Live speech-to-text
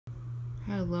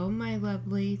Hello, my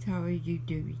lovelies. How are you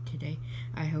doing today?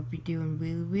 I hope you're doing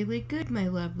really good, my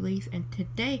lovelies. And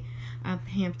today, on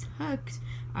Pam's Hugs,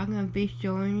 I'm going to be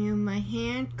showing you my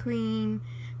hand cream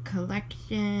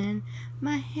collection.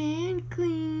 My hand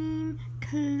cream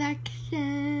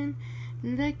collection.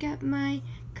 Look at my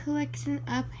collection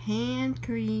of hand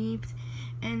creams.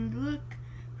 And look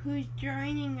who's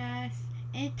joining us.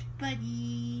 It's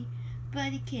Buddy.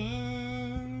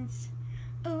 Buddykins.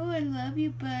 Oh, I love you,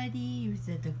 buddy. Who's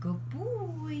a good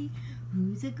boy?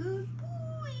 Who's a good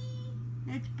boy?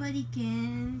 That's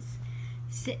Buddykins.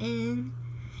 Sitting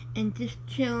and just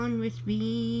chilling with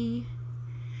me.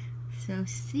 So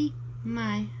see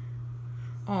my...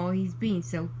 Oh, he's being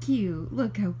so cute.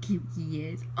 Look how cute he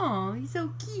is. Oh, he's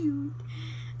so cute.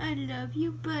 I love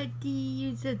you, buddy.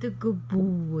 You're such a good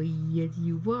boy. Yes,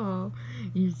 you are.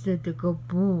 You're such a good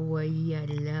boy. I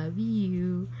love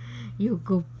you. You're a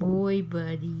good boy,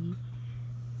 buddy.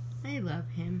 I love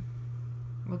him.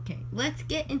 Okay, let's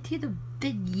get into the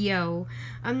video.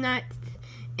 I'm not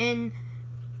in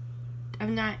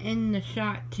the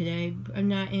shot today. I'm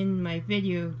not in my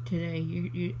video today.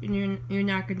 You're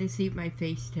not going to see my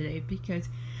face today because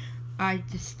I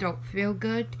just don't feel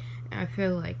good. I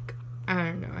feel like, I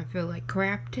don't know, I feel like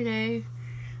crap today.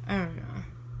 I don't know.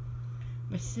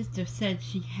 My sister said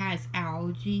she has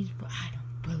allergies, but I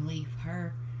don't believe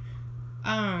her.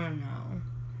 I don't know.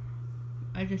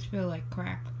 I just feel like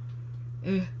crap.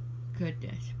 Ugh,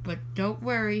 goodness. But don't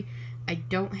worry, I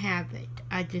don't have it.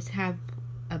 I just have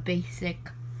a basic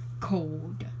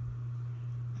cold.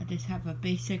 I just have a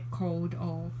basic cold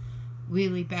or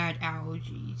really bad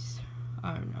allergies.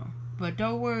 I don't know. But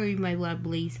don't worry, my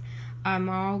lovelies. I'm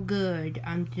all good.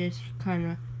 I'm just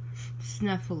kind of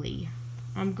snuffly.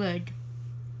 I'm good.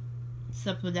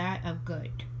 Except for that, I'm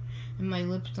good. And my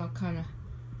lips are kind of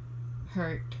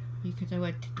hurt because I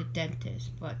went to the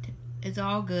dentist, but it's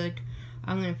all good.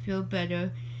 I'm gonna feel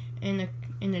better in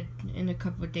a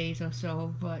couple of days or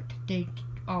so, but they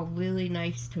are really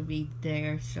nice to be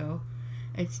there, so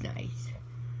it's nice.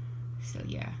 So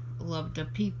yeah, love the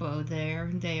people there.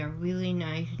 They are really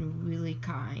nice and really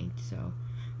kind, so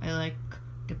I like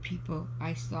the people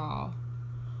I saw.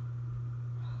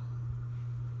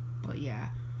 But yeah,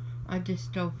 I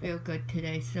just don't feel good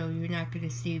today, so you're not going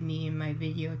to see me in my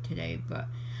video today, but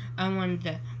I wanted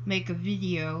to make a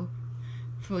video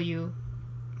for you,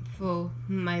 for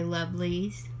my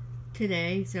lovelies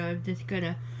today, so I'm just going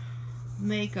to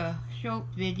make a short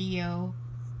video.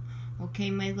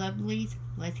 Okay, my lovelies,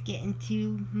 let's get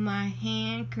into my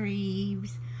hand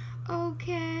creams.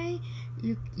 Okay,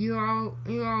 you're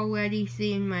already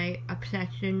seeing my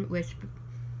obsession with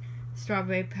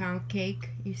strawberry pound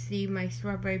cake. You see my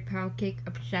strawberry pound cake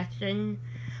obsession.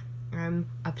 I'm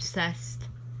obsessed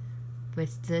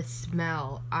with the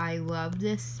smell. I love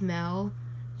this smell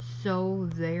so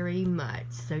very much.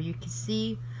 So you can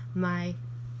see my...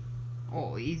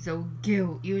 Oh, he's so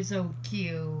cute. You're so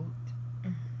cute.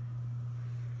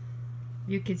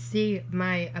 You can see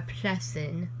my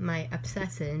obsession.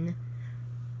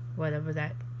 Whatever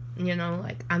that, you know,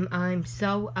 like I'm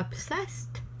so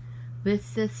obsessed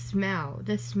with the smell.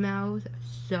 This smells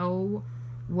so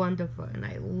wonderful, and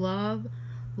I love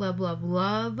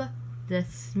the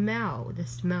smell. The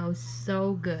smell is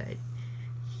so good.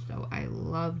 So I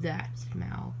love that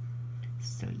smell.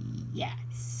 So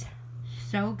yes,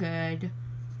 so good.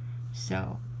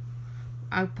 So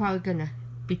I'm probably gonna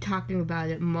be talking about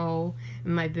it more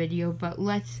in my video, but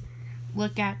let's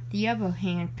look at the other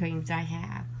hand creams I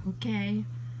have, okay?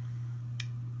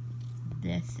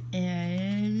 This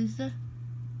is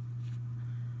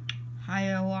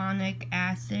hyaluronic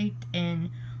acid and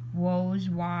rose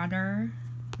water.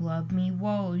 Love me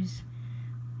rose.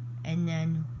 And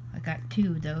then I got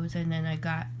 2 of those. And then I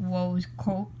got rose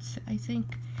coats, I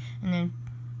think. And then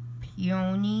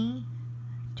peony.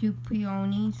 2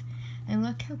 peonies. And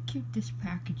look how cute this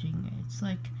packaging is. It's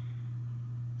like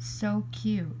so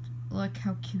cute. Look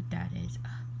how cute that is.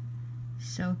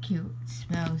 So cute. It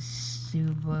smells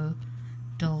super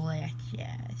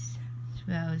delicious.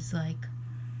 Smells like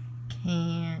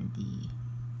candy.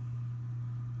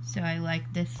 So I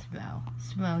like this smell.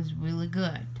 Smells really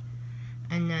good.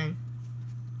 And then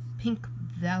pink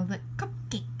velvet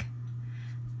cupcake.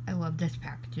 I love this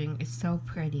packaging. It's so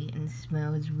pretty and it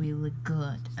smells really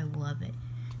good. I love it.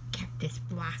 Cactus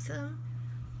blossom.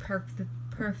 Perfect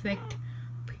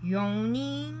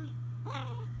peony.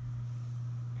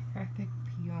 Perfect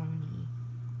peony.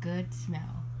 Good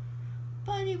smell.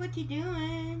 Buddy, what you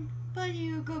doing? Buddy,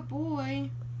 you're a good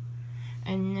boy.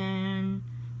 And then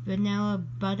vanilla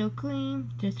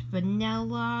buttercream, just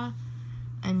vanilla.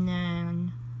 And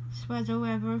then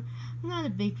whatsoever. I'm not a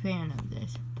big fan of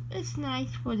this. It's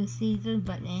nice for the season,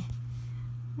 but eh.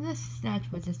 This is not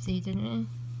for the season, eh.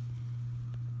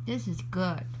 This is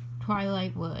good.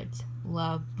 Twilight Woods.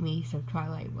 Love me some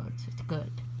Twilight Woods. It's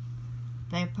good.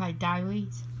 Vampire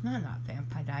Diaries? No, not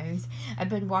Vampire Diaries. I've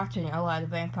been watching a lot of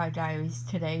Vampire Diaries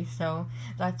today, so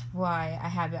that's why I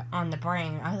have it on the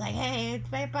brain. I was like, hey, it's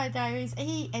Vampire Diaries.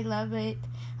 Hey, I love it.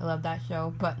 I love that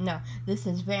show. But no, this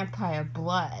is Vampire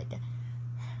Blood.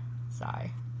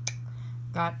 Sorry.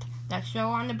 Got that show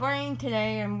on the brain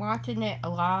today. I'm watching it a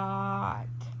lot.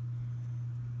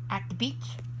 At the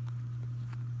beach.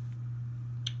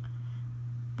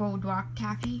 Boardwalk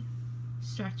Taffy.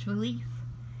 Stress Relief.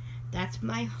 That's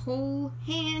my whole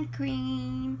hand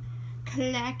cream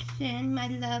collection, my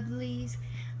lovelies.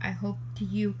 I hope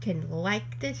you can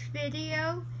like this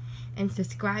video and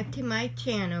subscribe to my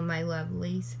channel, my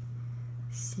lovelies.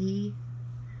 See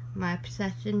my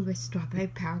obsession with strawberry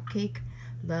pound cake.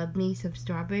 Love me some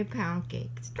strawberry pound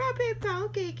cake. Strawberry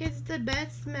pound cake is the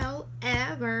best smell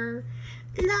ever.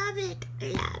 Love it,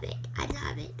 love it, I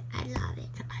love it, I love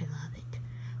it, I love it.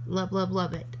 Love, love,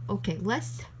 love it. Okay,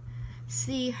 let's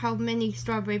see how many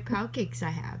strawberry pound cakes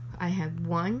I have. I have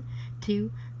 1,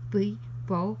 2, 3,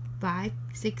 4, 5,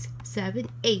 6, 7,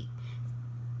 8.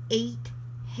 8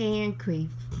 hand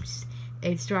creams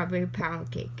and strawberry pound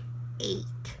cake. 8.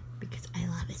 Because I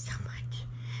love it so much.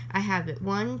 I have it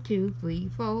 1, 2, 3,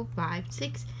 4, 5,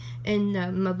 6 in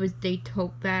the Mother's Day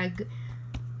tote bag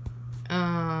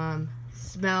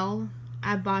smell.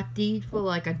 I bought these for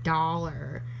like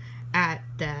 $1 at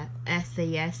the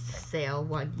SAS sale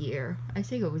one year. I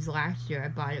think it was last year I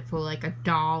bought it for like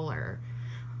 $1.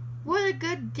 What a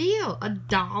good deal.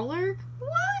 $1?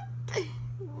 What?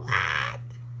 What?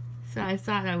 So I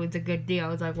thought that was a good deal. I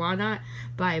was like, why not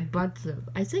buy a bunch of them?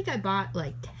 I think I bought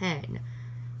like 10.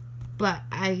 But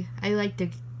I like to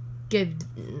give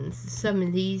some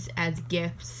of these as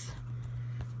gifts,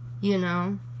 you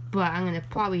know. But I'm gonna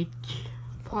probably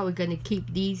gonna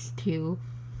keep these 2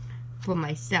 for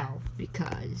myself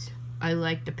because I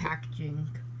like the packaging.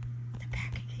 The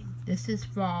packaging. This is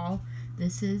fall.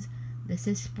 This is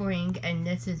spring, and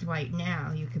this is right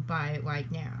now. You could buy it right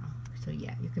now. So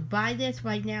yeah, you could buy this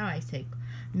right now. I think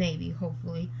maybe,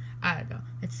 hopefully, I don't know.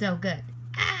 It's so good.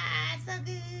 Ah, it's so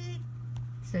good.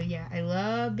 So yeah, I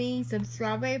love me some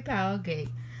strawberry pound cake.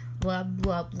 Love,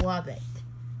 love, love it.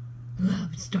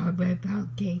 Love strawberry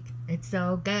pound cake. It's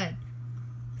so good.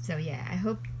 So yeah, I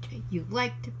hope you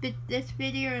liked this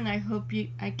video, and I hope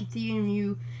I can see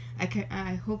you.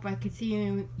 I hope I can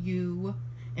see you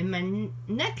in my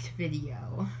next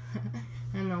video.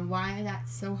 I don't know why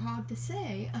that's so hard to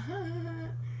say.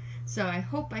 So I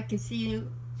hope I can see you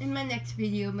in my next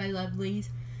video, my lovelies.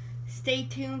 Stay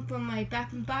tuned for my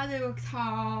Bath and Body Works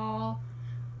haul.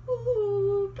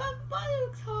 Ooh, Bath and Body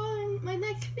Works haul in my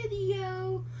next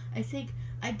video. I think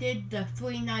I did the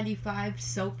 $3.95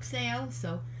 soap sale,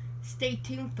 so stay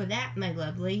tuned for that, my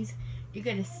lovelies. You're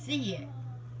gonna see it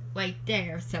right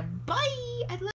there. So bye. I love